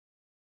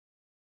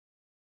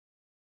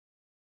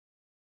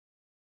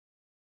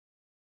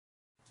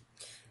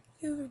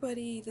Hey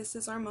everybody, this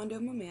is Armando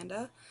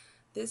Mamanda.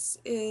 This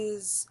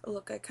is a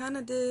look I kind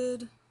of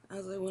did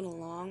as I went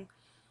along.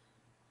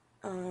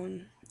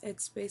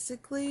 It's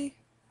basically,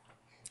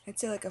 I'd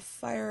say like a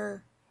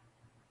fire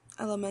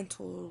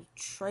elemental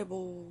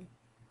tribal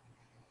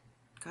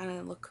kind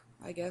of look,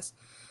 I guess.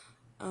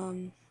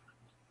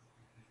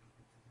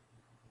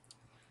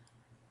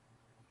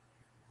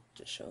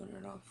 Just showing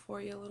it off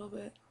for you a little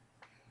bit.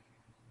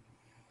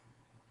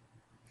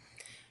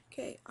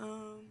 Okay,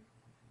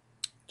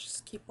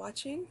 just keep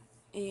watching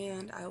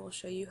and I will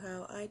show you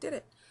how I did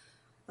it.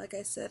 Like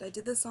I said, I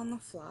did this on the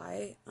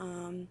fly.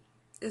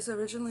 This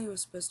originally was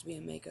supposed to be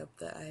a makeup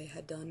that I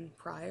had done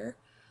prior,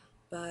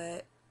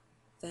 but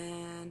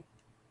then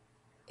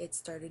it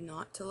started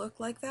not to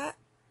look like that,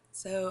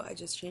 so I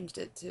just changed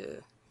it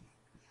to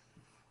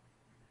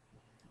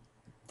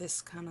this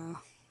kind of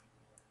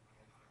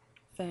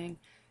thing.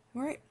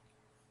 Alright,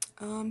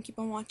 keep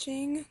on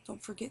watching.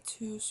 Don't forget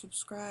to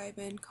subscribe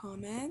and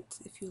comment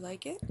if you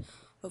like it.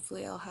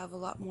 Hopefully I'll have a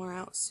lot more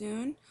out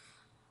soon.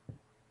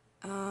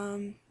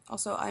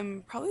 Also,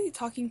 I'm probably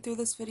talking through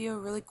this video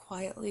really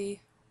quietly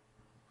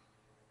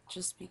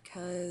just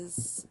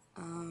because,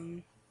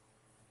 I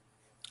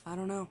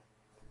don't know.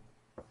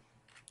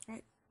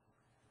 Alright,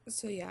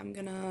 so yeah, I'm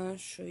gonna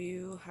show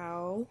you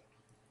how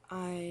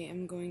I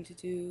am going to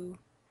do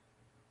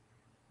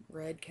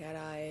red cat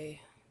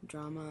eye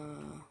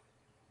drama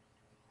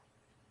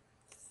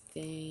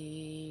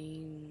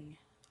thing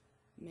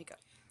makeup.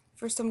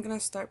 First I'm gonna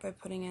start by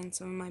putting in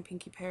some of my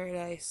Pinky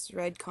Paradise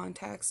red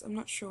contacts. I'm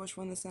not sure which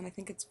one this is in. I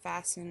think it's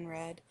Fasten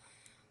Red,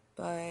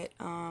 but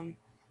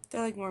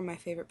they're like more of my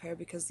favorite pair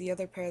because the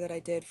other pair that I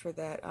did for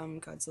that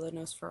Godzilla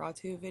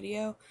Nosferatu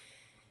video,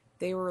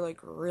 they were like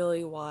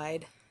really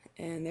wide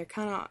and they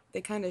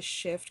kind of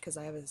shift because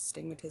I have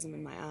astigmatism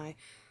in my eye,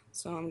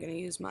 so I'm gonna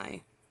use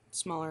my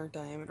smaller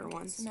diameter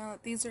ones. So now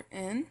that these are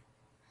in,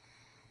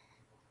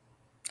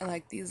 I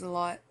like these a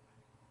lot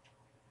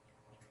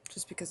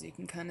just because you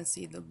can kind of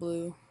see the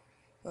blue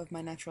of my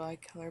natural eye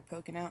color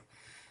poking out.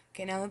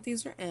 Okay, now that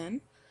these are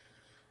in,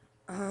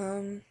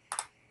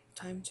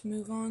 time to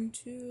move on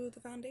to the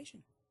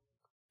foundation.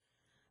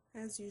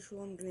 As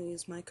usual, I'm going to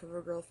use my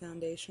CoverGirl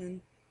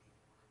foundation.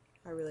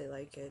 I really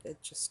like it. It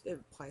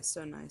applies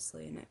so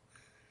nicely and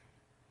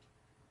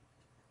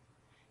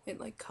it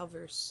like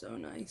covers so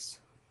nice.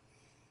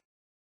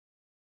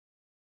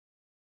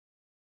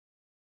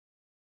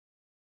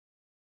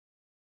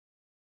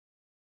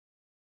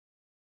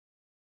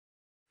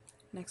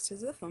 Next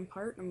is the fun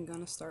part. I'm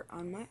going to start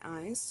on my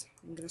eyes.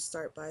 I'm going to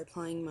start by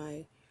applying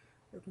my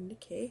Urban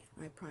Decay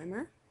eye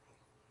primer.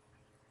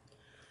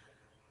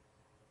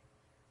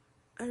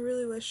 I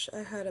really wish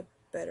I had a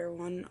better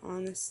one,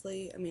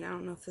 honestly. I mean, I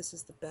don't know if this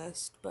is the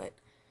best, but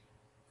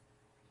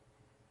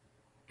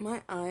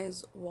my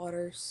eyes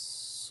water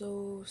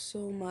so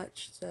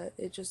much that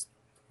it's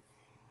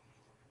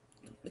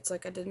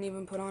like I didn't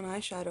even put on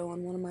eyeshadow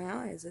on one of my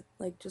eyes. It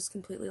like just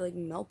completely like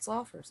melts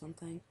off or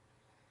something.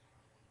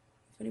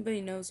 If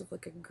anybody knows of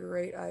like a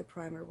great eye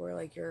primer where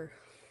like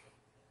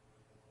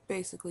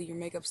basically your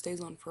makeup stays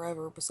on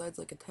forever besides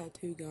like a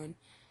tattoo gun,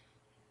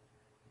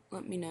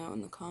 let me know in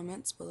the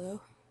comments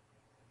below,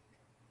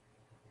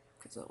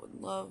 because I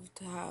would love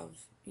to have,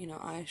 you know,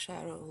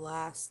 eyeshadow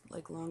last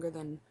like longer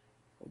than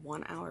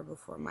 1 hour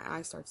before my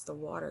eye starts to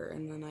water,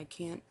 and then I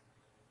can't,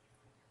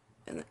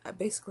 and I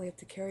basically have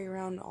to carry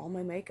around all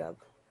my makeup,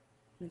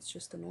 and it's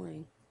just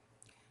annoying.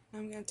 Now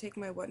I'm going to take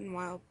my Wet n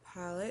Wild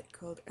palette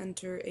called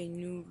Enter a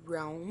New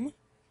Realm.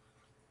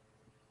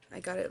 I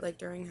got it like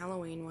during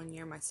Halloween one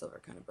year. My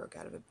silver kind of broke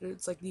out of it, but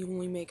it's like the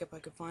only makeup I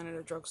could find at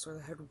a drugstore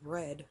that had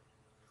red.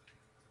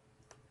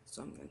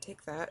 So I'm going to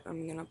take that,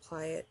 I'm going to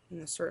apply it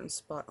in a certain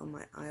spot on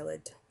my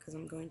eyelid because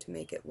I'm going to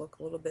make it look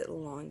a little bit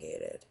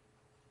elongated.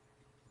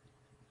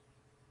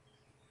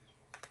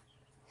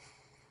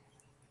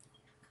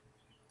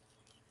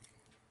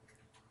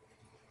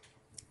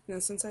 Now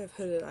since I have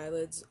hooded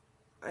eyelids,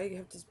 I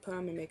have to put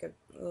on my makeup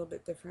a little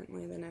bit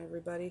differently than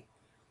everybody.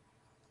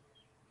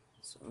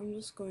 So I'm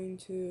just going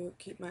to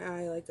keep my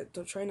eye like that.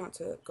 Don't try not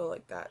to go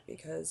like that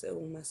because it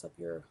will mess up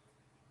your,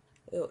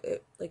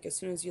 it like as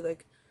soon as you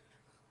like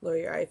lower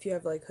your eye, if you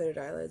have like hooded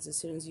eyelids, as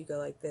soon as you go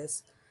like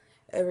this,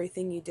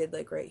 everything you did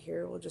like right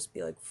here will just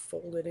be like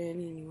folded in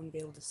and you won't be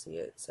able to see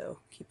it. So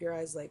keep your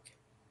eyes like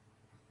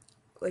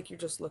you're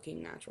just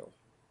looking natural.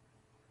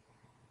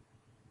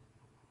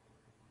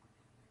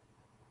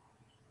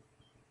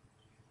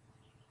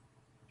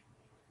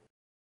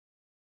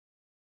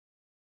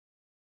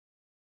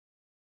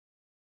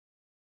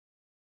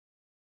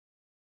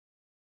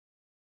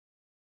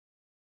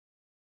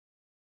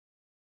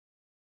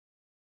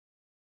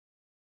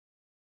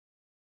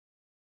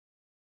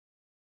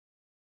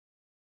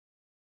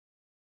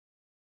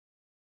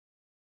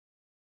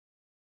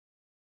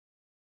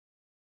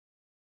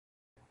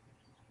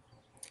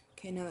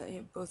 Okay, now that you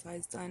have both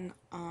eyes done,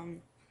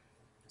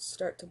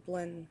 start to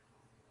blend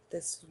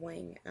this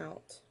wing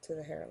out to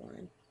the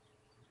hairline.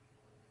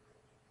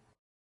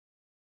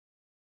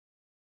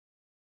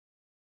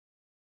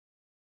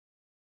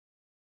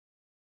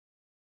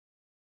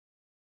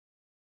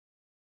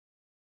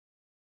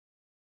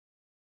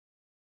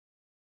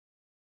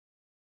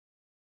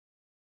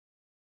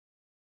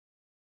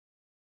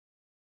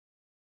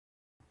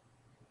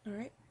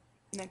 Alright,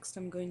 next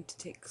I'm going to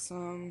take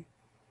some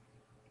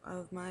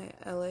of my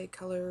LA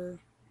color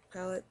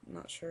palette. I'm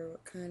not sure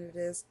what kind it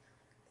is.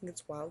 I think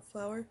it's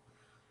Wildflower.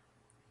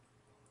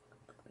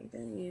 I'm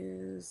going to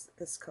use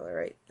this color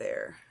right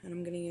there, and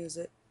I'm going to use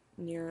it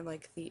near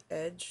like the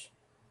edge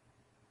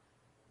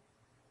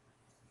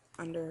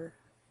under,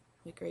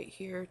 like right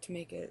here, to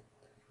make it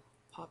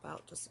pop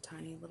out just a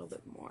tiny little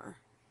bit more.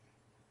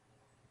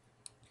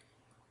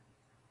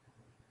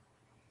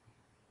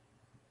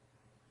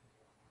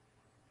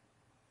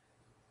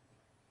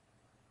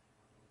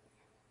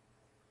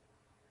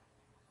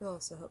 It'll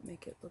also help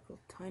make it look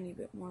a tiny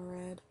bit more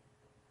red.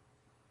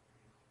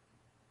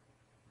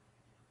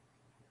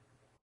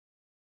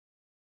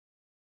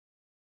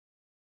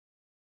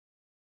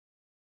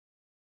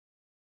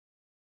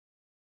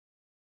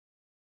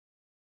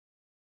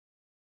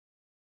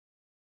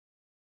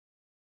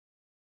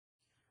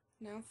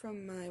 Now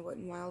from my Wet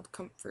n Wild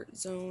Comfort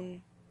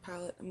Zone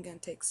palette, I'm going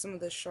to take some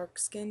of the shark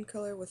skin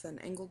color with an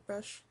angled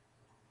brush,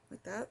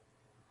 like that.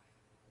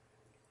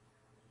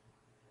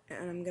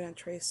 And I'm going to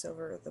trace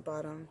over the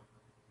bottom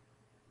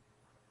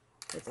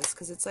with this,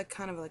 because it's like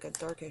kind of like a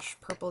darkish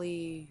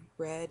purpley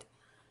red.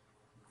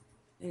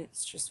 And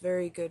it's just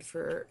very good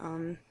for,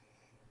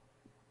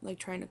 like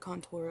trying to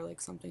contour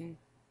like something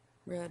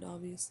red,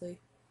 obviously.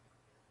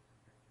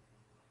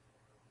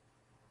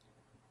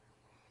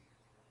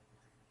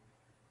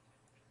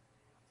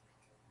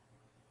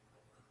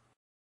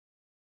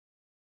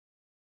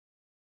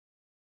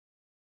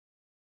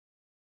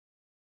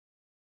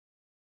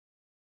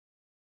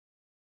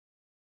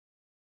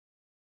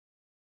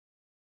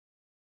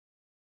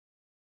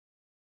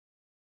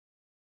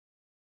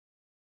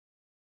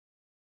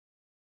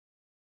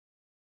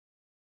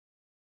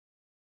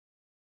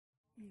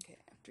 Okay,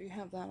 after you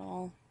have that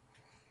all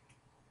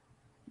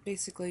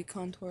basically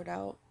contoured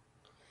out,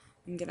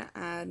 I'm gonna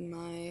add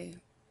my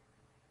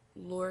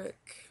Loric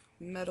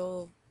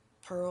Metal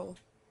Pearl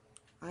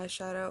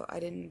eyeshadow. I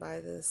didn't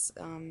buy this.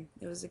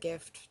 It was a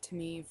gift to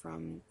me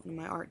from one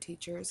of my art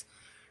teachers.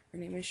 Her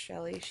name is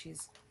Shelly.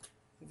 She's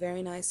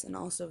very nice and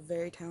also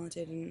very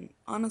talented, and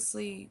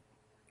honestly,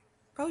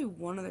 probably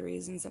one of the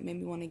reasons that made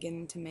me want to get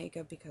into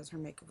makeup, because her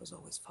makeup was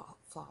always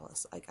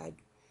flawless. Like,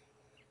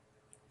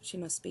 she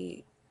must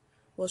be,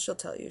 well, she'll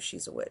tell you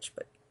she's a witch,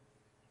 but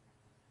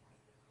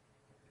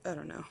I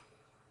don't know,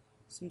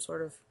 she's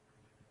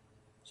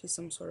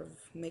some sort of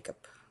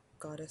makeup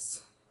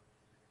goddess.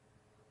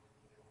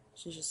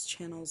 She just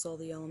channels all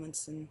the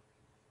elements and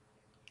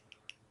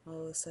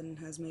all of a sudden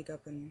has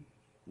makeup and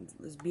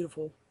is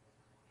beautiful.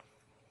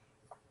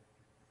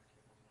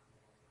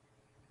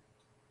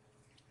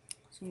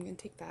 So I'm going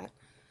to take that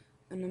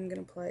and I'm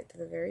going to apply it to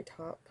the very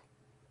top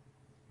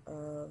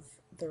of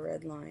the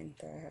red line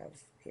that I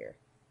have here.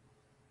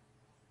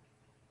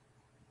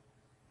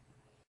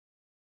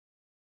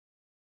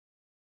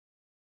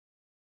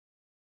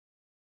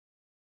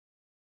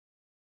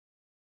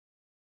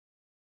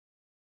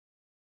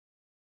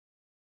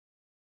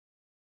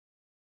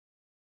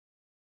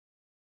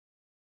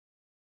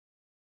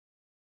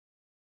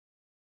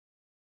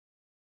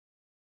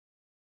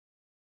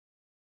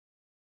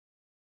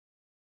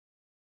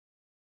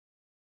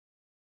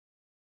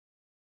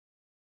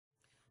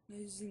 Now,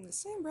 using the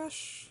same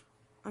brush,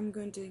 I'm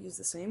going to use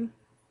the same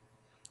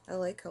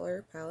LA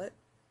color palette,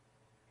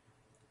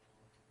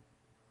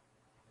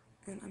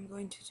 and I'm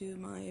going to do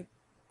my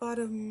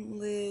bottom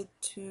lid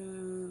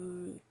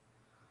to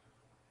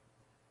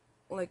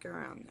like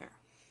around there.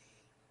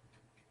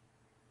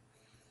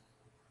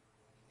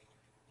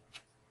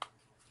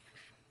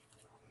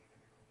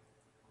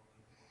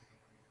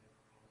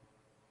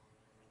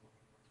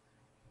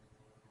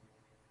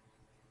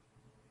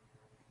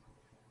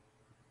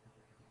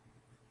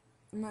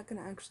 I'm not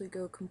going to actually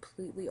go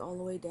completely all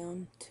the way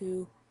down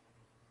to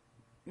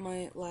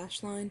my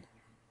lash line.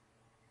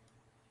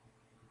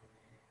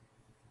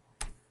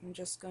 I'm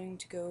just going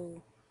to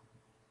go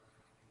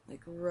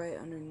like right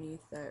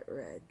underneath that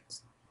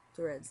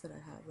threads that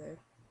I have there.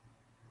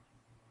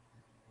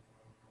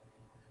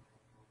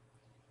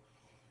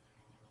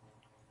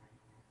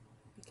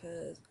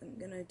 Because I'm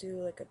gonna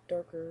do like a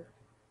darker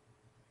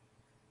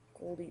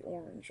goldy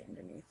orange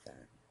underneath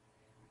that.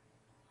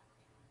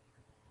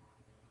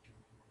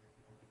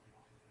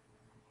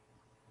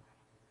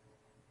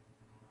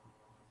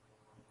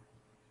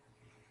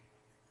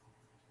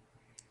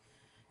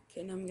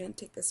 Okay, now I'm gonna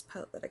take this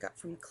palette that I got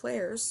from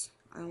Claire's.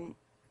 I don't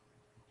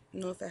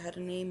know if it had a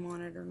name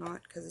on it or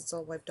not, because it's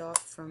all wiped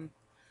off from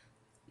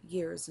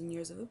years and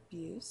years of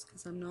abuse,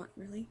 because I'm not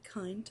really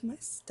kind to my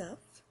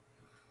stuff,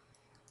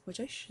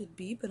 which I should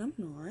be, but I'm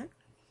not.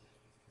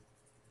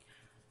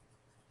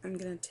 I'm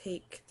gonna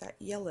take that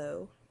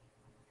yellow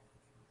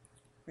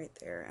right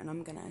there, and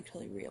I'm gonna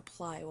actually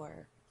reapply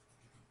where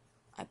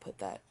I put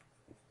that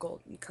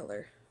golden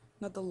color.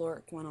 Not the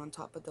Loric one on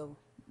top, but the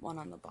one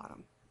on the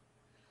bottom.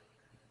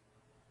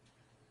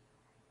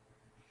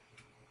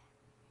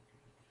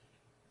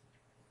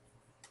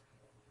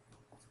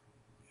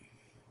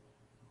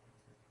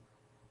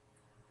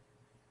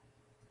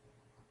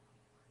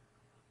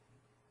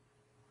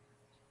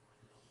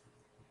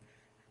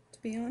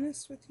 To be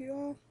honest with you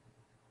all,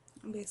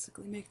 I'm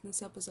basically making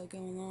this up as I go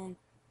along.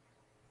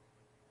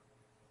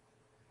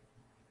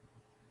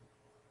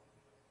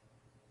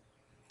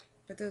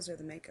 But those are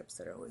the makeups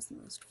that are always the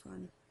most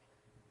fun.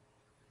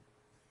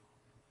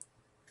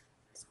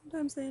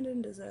 Sometimes they end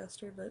in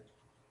disaster, but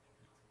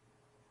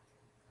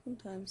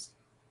sometimes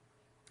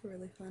they're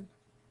really fun.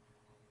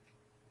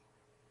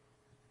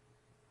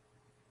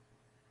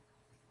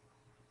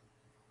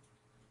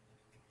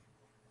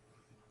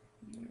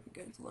 There we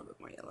go, it's a little bit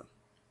more yellow.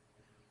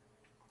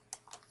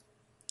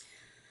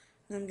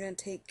 And I'm going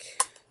to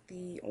take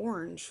the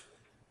orange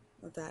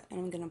of that and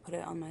I'm going to put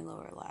it on my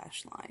lower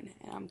lash line.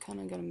 And I'm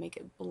kind of going to make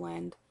it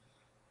blend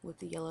with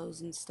the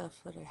yellows and stuff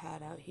that I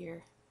had out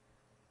here.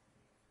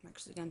 I'm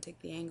actually going to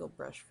take the angle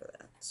brush for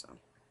that, so.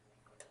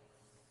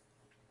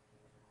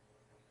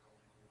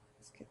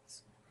 Let's get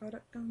some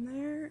product on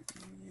there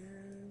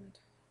and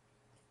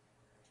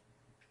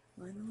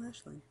line the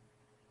lash line.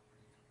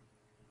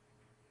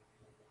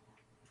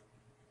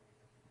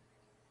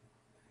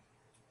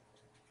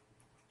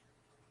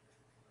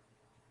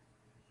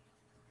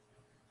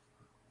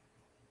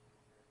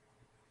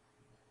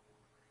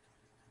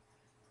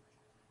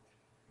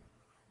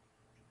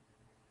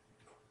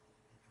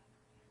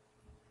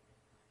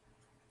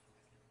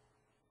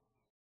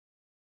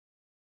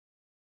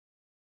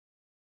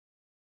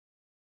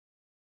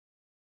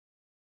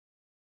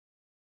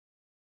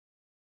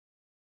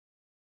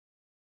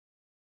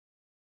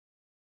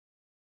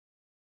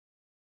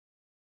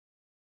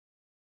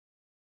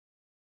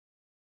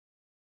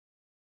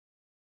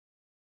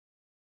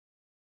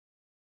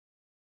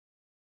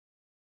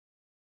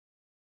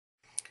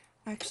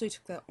 I actually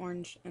took that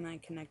orange and I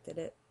connected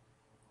it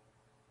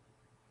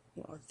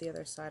with the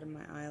other side of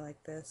my eye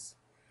like this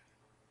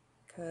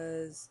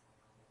because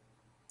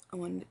I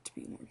wanted it to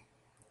be more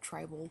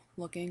tribal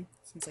looking,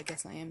 since I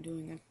guess I am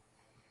doing a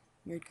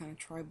weird kind of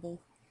tribal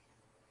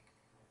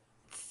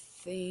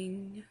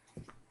thing.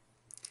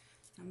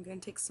 I'm going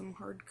to take some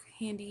hard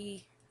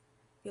candy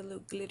yellow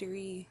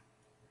glittery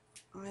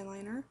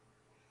eyeliner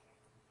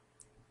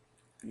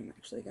and I'm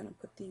actually going to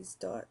put these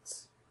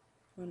dots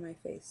on my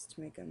face to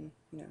make them,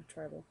 you know,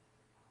 tribal.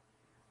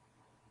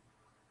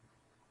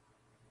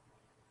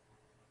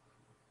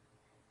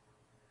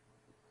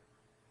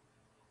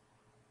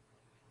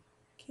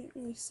 Can't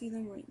really see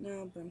them right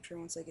now, but I'm sure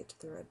once I get to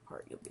the red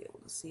part you'll be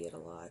able to see it a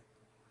lot.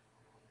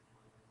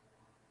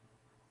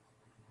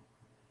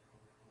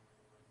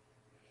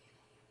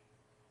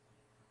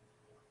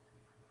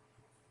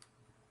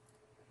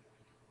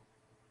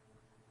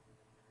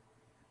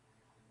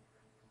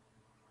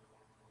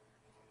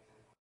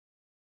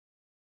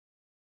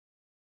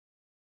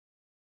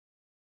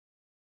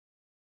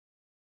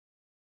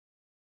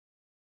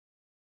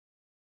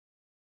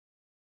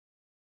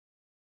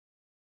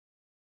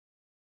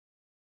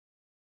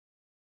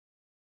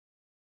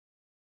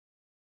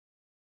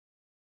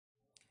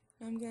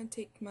 Now I'm going to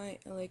take my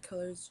LA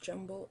Colors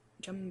Jumbo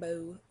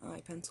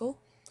eye pencil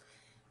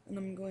and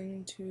I'm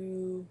going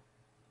to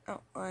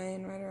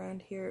outline right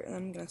around here and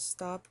I'm going to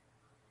stop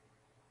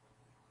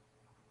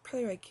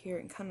probably right here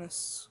and kind of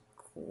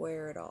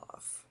square it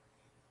off.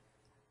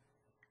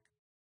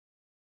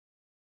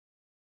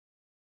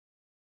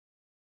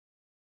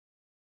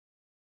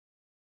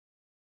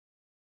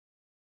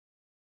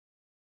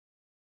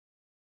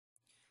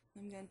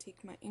 I'm going to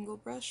take my angle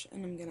brush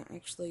and I'm going to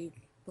actually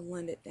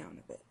blend it down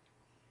a bit.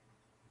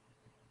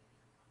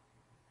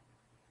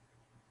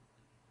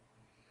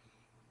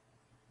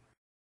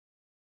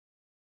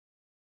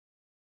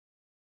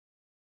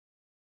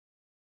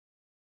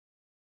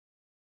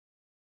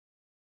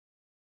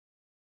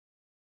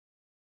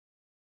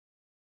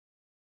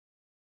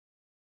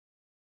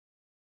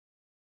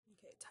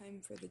 Okay,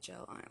 time for the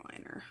gel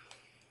eyeliner.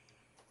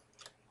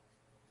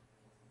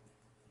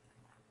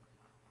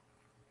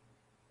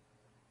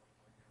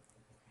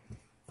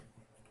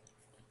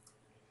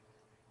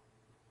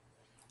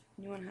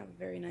 You want to have a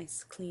very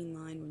nice clean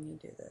line when you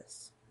do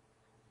this.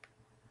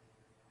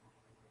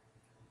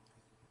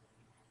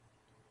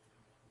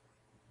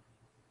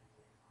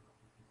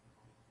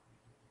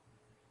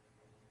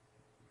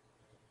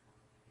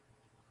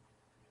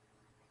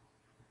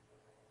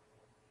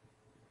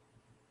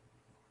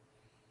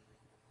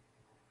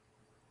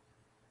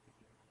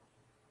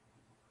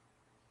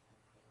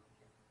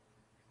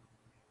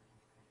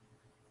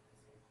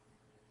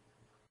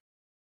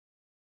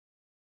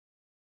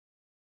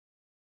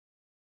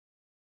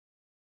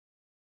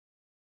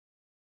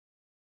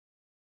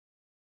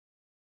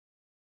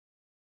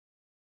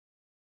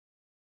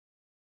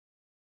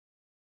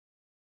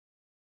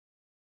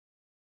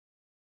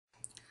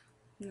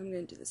 And I'm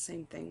going to do the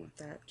same thing with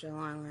that gel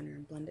eyeliner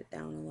and blend it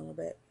down a little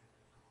bit,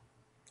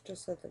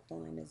 just so that the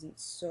line isn't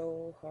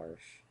so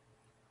harsh.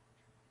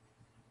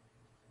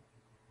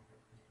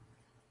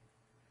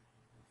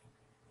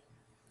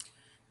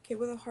 Okay,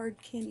 with a hard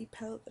candy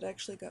palette that I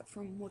actually got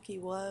from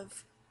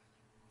wookiewuv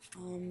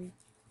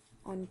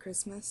on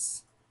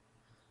Christmas,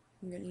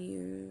 I'm going to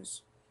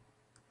use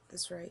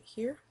this right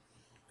here.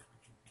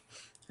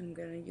 I'm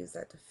going to use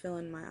that to fill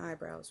in my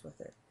eyebrows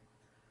with it.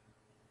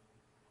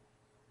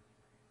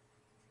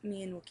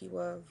 me and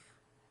wookiewuv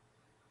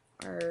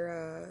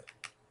are,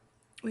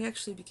 we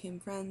actually became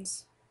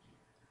friends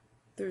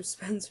through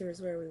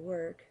Spencer's where we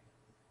work.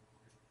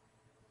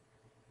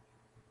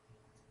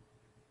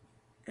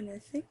 And I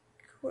think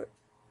what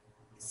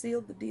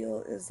sealed the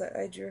deal is that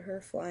I drew her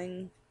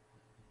flying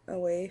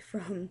away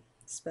from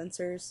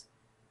Spencer's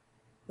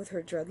with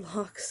her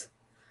dreadlocks.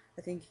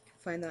 I think you can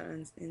find that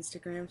on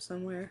Instagram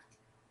somewhere.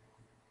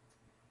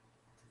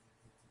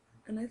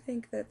 And I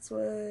think that's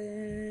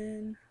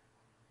when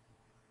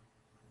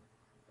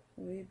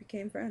we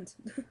became friends.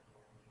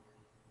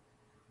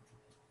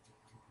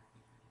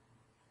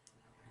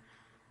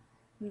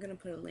 I'm gonna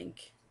put a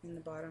link in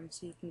the bottom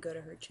so you can go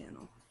to her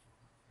channel,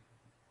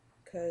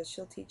 because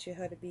she'll teach you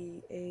how to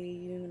be a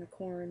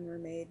unicorn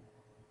mermaid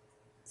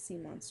sea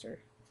monster,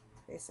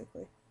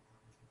 basically,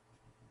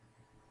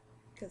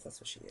 because that's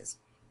what she is.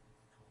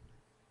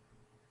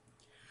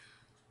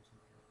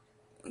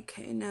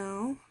 Okay,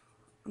 now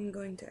I'm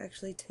going to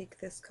actually take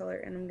this color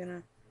and I'm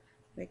gonna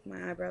make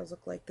my eyebrows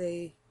look like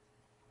they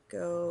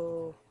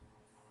go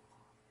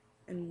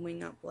and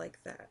wing up like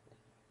that.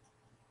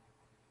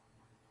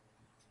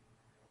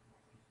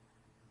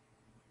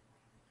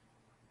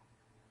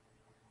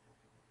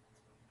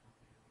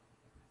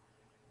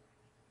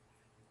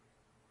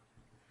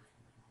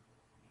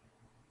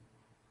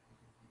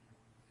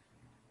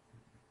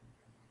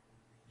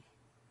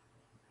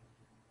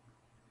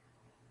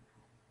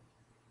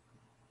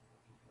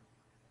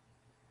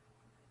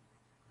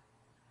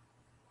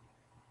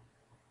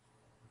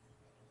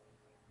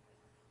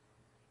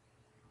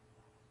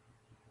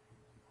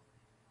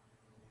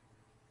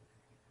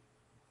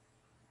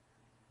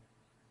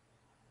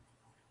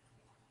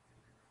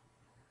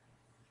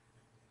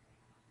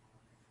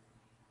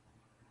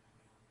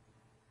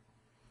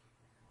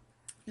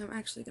 Now I'm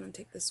actually going to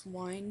take this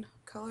wine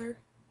color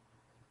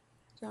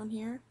down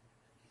here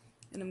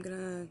and I'm going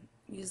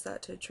to use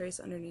that to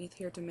trace underneath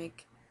here to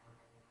make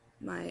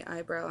my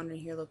eyebrow under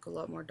here look a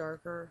lot more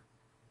darker,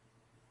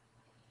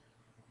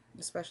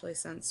 especially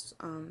since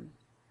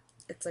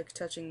it's like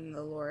touching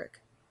the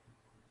Loric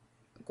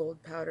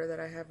gold powder that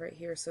I have right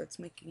here, so it's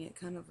making it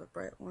kind of a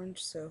bright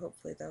orange, so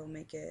hopefully that will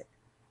make it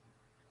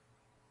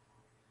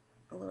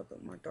a little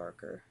bit more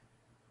darker.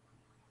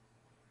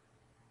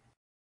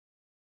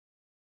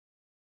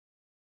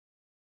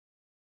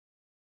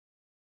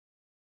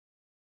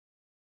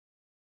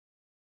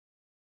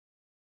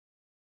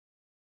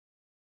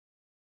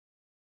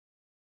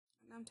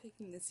 And I'm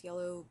taking this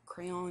yellow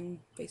crayon,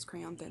 face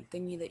crayon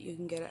thingy that you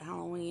can get at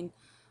Halloween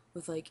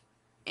with like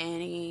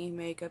any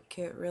makeup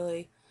kit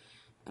really,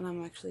 and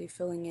I'm actually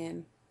filling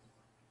in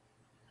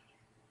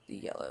the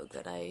yellow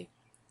that I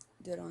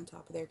did on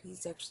top of there because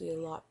it's actually a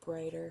lot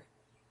brighter.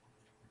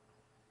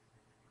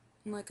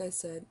 And like I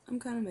said, I'm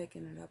kind of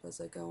making it up as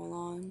I go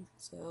along,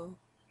 so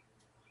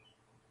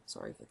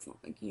sorry if it's not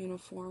like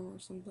uniform or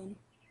something.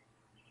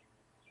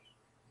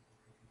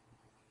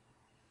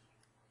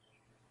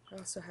 I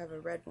also have a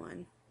red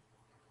one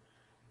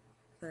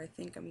that I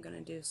think I'm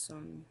gonna do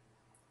some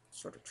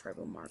sort of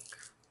tribal mark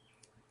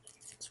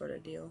sort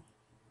of deal.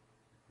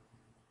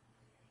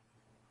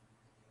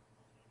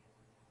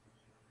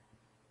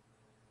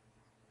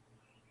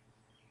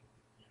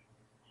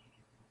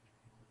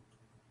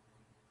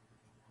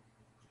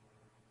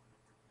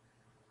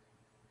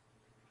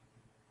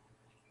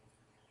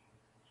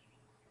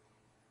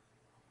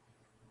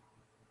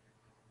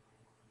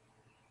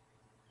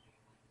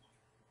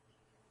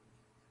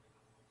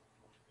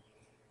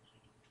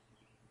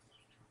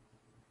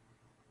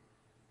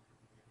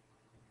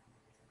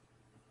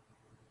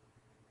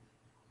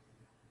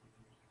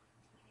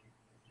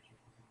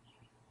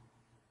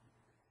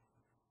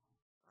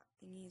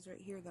 Thingies right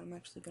here that I'm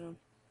actually gonna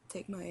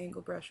take my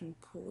angle brush and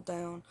pull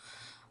down.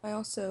 I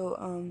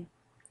also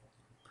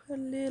put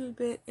a little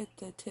bit at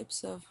the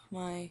tips of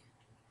my,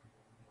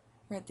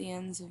 or at the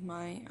ends of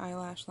my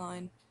eyelash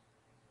line,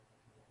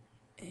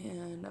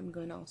 and I'm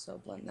going to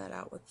also blend that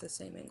out with the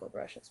same angle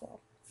brush as well.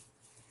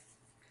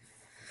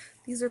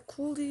 These are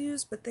cool to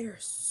use, but they are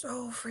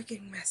so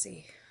freaking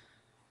messy.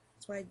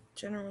 That's why I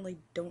generally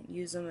don't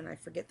use them and I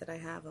forget that I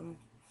have them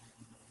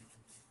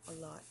a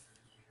lot.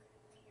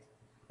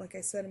 Like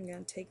I said, I'm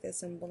going to take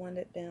this and blend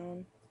it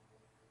down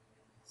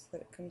so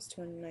that it comes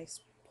to a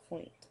nice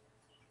point.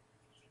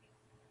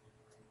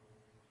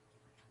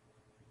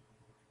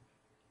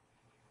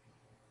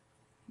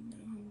 Now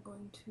I'm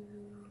going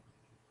to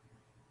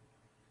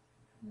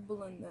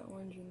blend that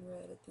orange and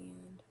red at the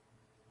end.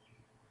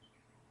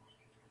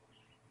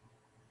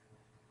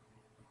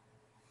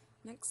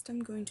 Next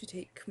I'm going to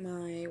take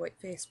my white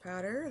face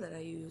powder that I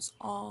use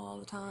all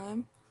the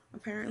time,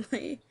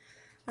 apparently.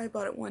 I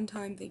bought it one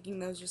time thinking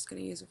that I was just going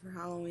to use it for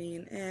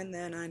Halloween, and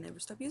then I never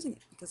stopped using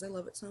it because I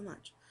love it so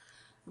much.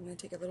 I'm going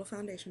to take a little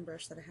foundation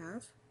brush that I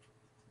have.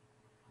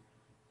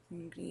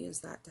 I'm going to use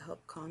that to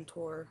help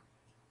contour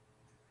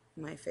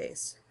my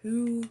face.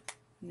 Who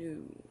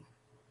knew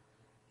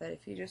that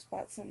if you just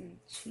bought some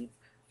cheap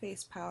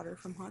face powder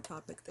from Hot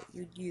Topic that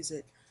you'd use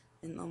it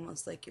in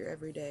almost like your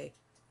everyday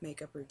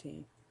makeup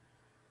routine?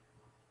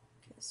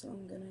 Okay, so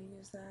I'm gonna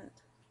use that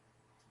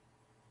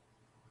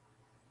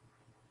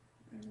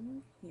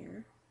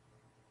here.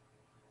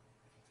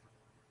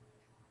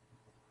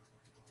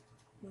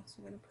 I'm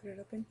also gonna put it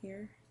up in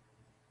here.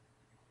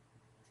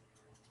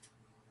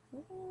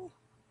 Oh.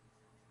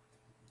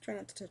 Try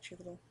not to touch your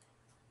little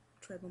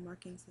tribal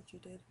markings that you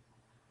did.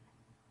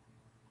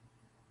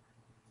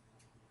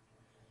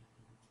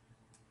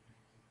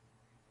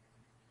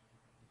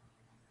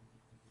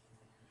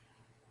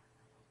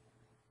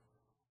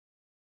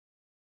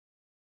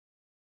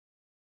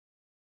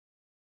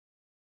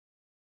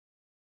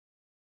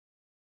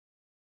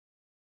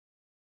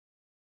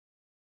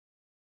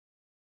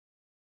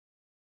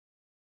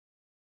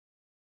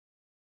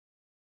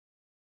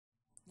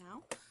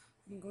 Now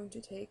I'm going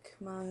to take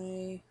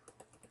my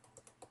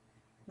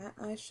matte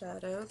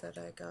eyeshadow that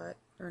I got,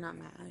 or not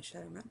matte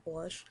eyeshadow, matte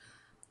blush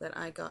that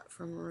I got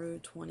from Rue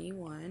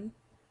 21.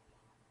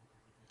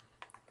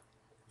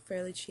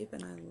 Fairly cheap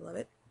and I love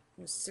it.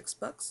 It was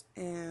 $6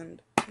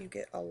 and you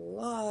get a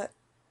lot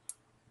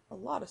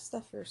of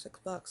stuff for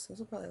 $6. This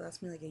will probably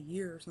last me like a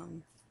year or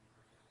something.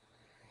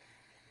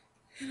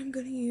 And I'm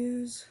gonna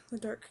use the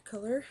dark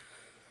color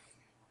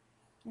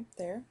up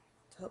there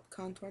to help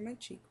contour my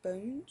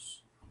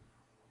cheekbones,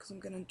 because I'm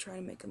gonna try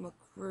to make them look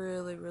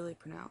really, really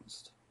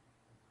pronounced.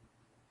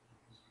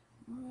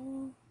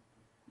 Oh,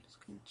 I'm just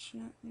gonna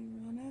gently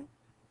run it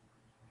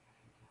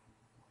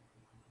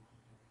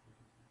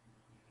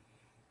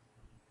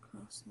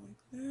across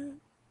like that.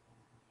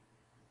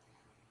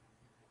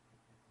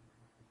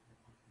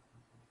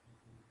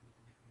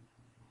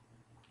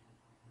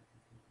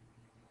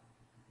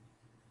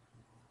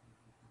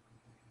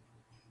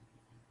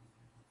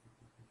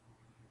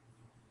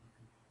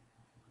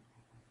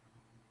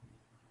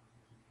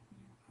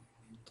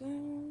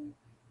 Down.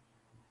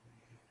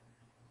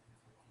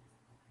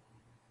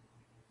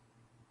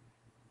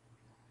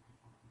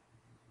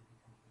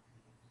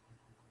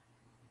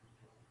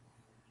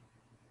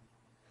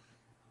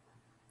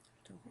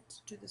 Don't have to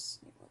do the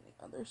same on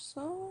the other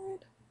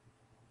side.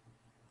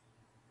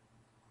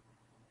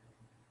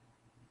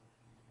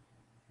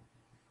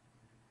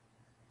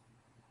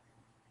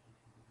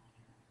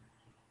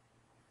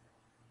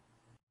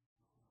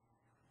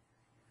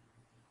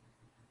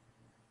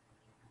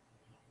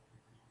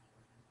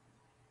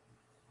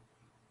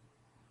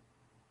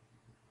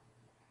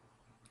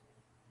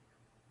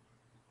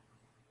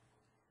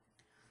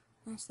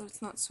 Now, so that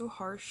it's not so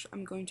harsh,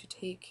 I'm going to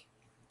take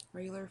a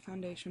regular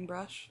foundation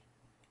brush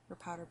or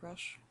powder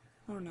brush.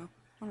 I don't know.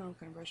 I don't know what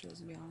kind of brush it is,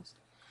 to be honest.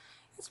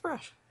 It's a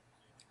brush.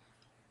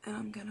 And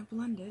I'm gonna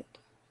blend it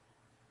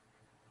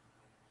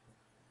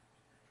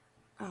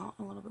out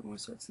a little bit more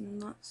so it's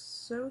not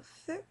so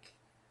thick.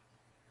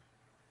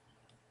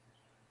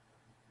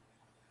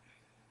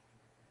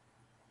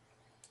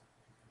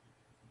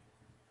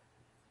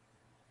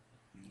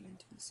 I'm gonna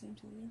do the same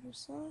to the other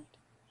side.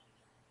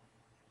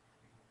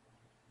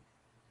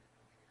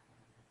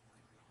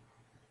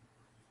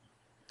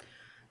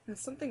 Now,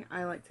 something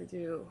I like to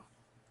do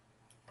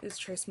is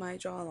trace my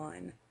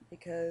jawline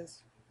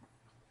because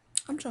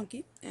I'm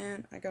chunky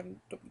and I got a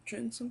double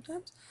chin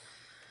sometimes.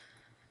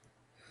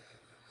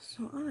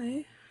 So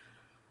I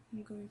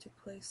am going to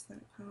place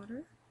that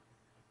powder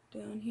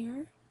down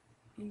here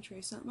and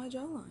trace out my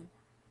jawline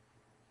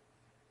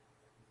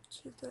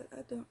so that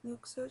I don't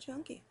look so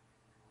chunky.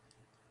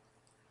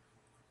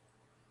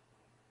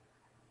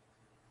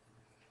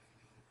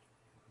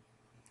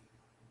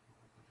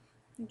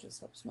 It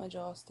just helps my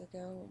jaw stick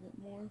out a little bit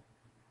more.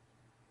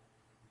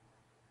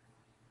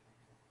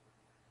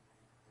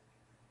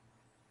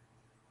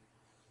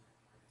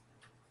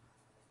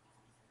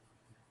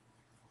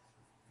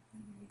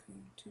 I'm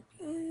going to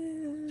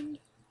blend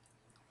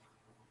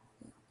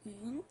that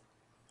in.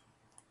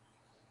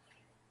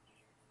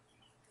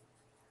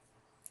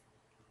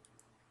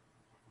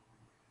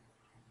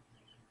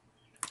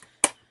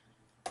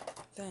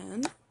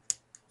 Then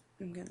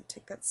I'm going to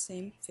take that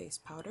same face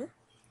powder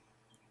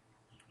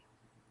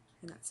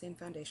and that same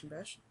foundation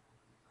brush.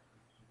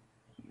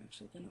 I'm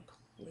actually going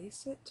to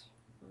place it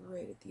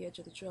right at the edge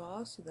of the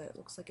jaw so that it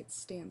looks like it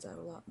stands out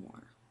a lot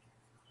more.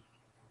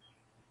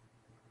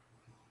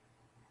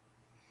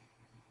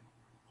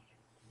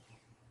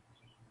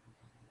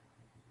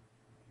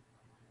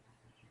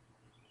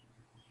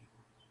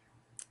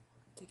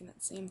 Taking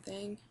that same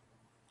thing,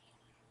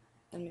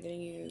 and I'm going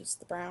to use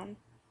the brown,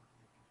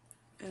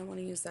 and I want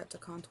to use that to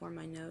contour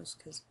my nose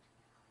because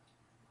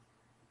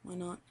why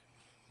not?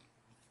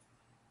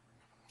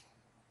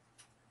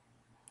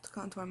 To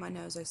contour my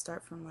nose, I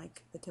start from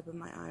like the tip of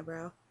my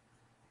eyebrow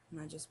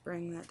and I just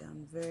bring that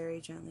down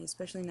very gently,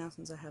 especially now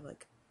since I have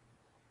like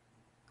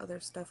other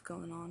stuff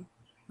going on,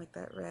 like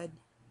that red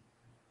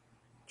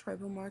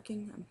tribal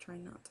marking. I'm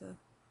trying not to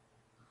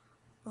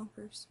bump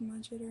or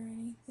smudge it or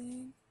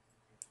anything.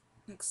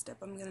 Next step,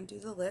 I'm going to do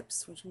the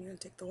lips, which I'm going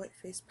to take the white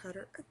face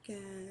powder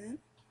again,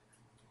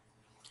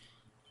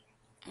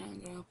 and I'm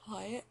going to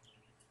apply it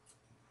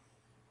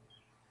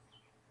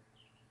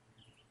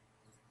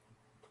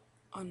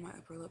on my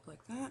upper lip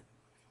like that.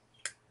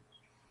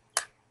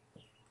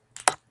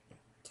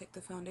 take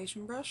the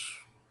foundation brush,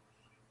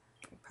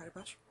 or powder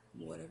brush,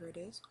 whatever it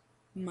is,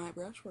 my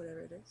brush, whatever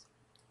it is,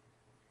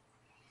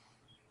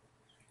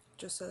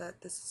 just so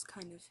that this is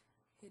kind of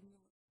hidden.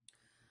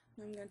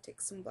 Now I'm going to take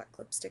some black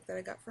lipstick that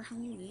I got for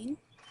Halloween.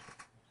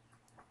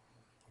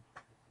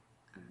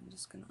 I'm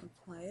just going to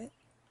apply it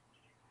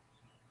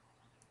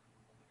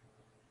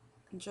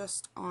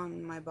just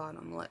on my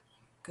bottom lip,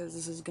 because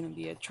this is going to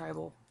be a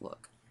tribal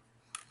look.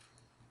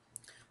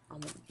 I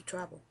want to be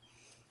tribal.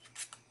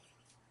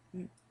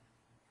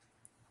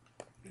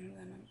 And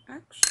then I'm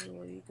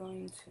actually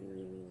going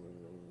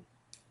to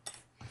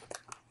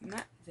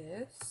matte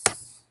this,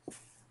 as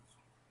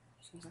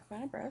soon as I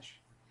find a brush,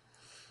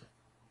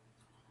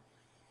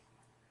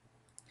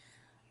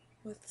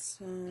 with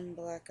some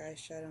black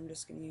eyeshadow. I'm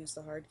just going to use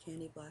the hard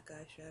candy black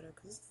eyeshadow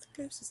because it's the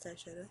closest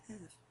eyeshadow I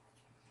have.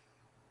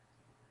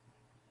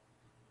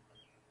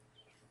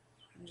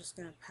 I'm just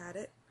going to pat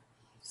it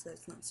so that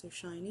it's not so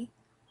shiny.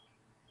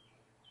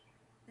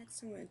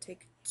 Next I'm going to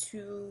take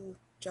two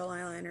gel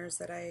eyeliners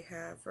that I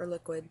have, or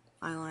liquid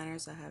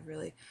eyeliners I have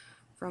really,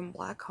 from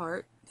Black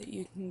Heart that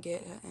you can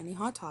get at any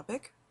Hot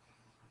Topic.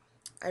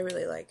 I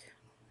really like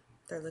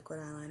their liquid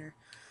eyeliner.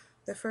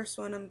 The first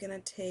one I'm going to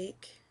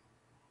take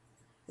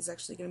is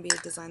actually going to be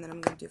a design that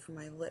I'm going to do for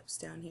my lips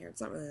down here.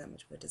 It's not really that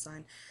much of a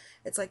design.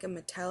 It's like a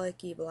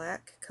metallic-y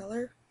black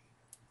color.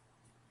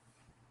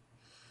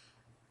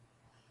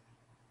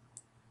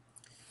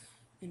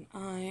 And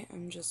I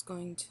am just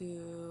going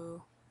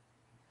to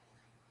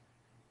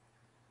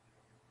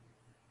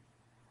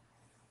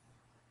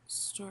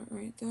start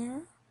right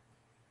there.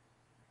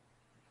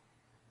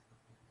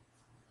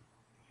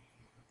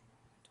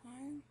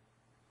 Time.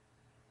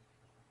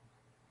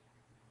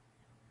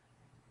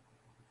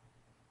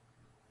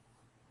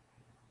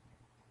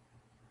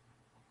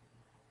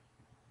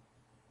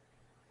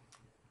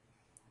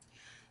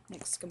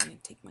 Next I'm going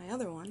to take my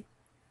other one,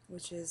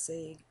 which is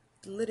a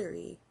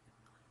glittery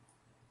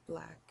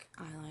black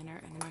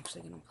eyeliner, and I'm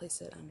actually going to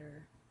place it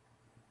under,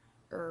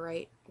 or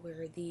right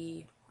where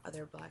the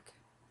other black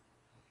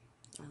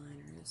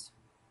eyeliner is.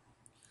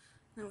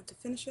 Now to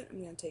finish it,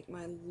 I'm going to take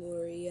my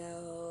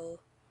L'Oreal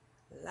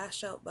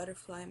Lash Out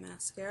Butterfly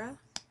Mascara.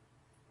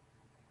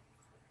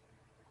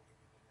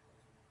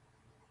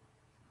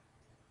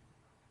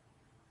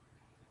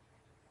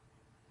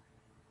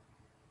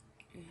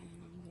 And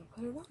I'm going to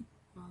put it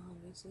on,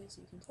 obviously, as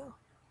you can tell.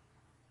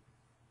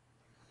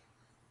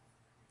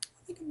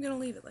 I think I'm going to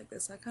leave it like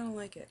this. I kind of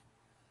like it.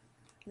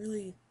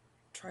 Really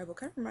tribal.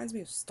 Kind of reminds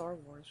me of Star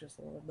Wars just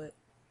a little bit.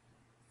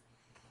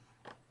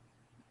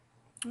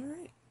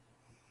 Alright.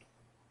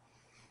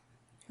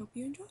 Hope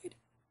you enjoyed.